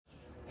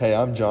Hey,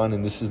 I'm John,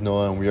 and this is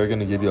Noah, and we are going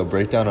to give you a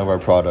breakdown of our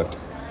product.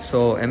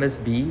 So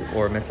MSB,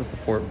 or Mental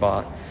Support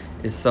Bot,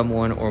 is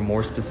someone, or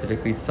more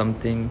specifically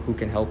something, who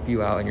can help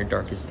you out in your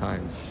darkest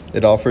times.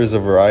 It offers a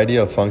variety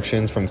of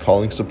functions, from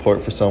calling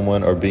support for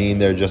someone or being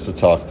there just to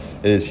talk.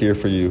 It is here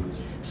for you.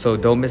 So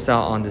don't miss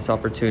out on this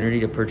opportunity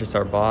to purchase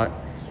our bot.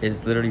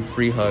 It's literally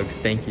free hugs.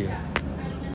 Thank you.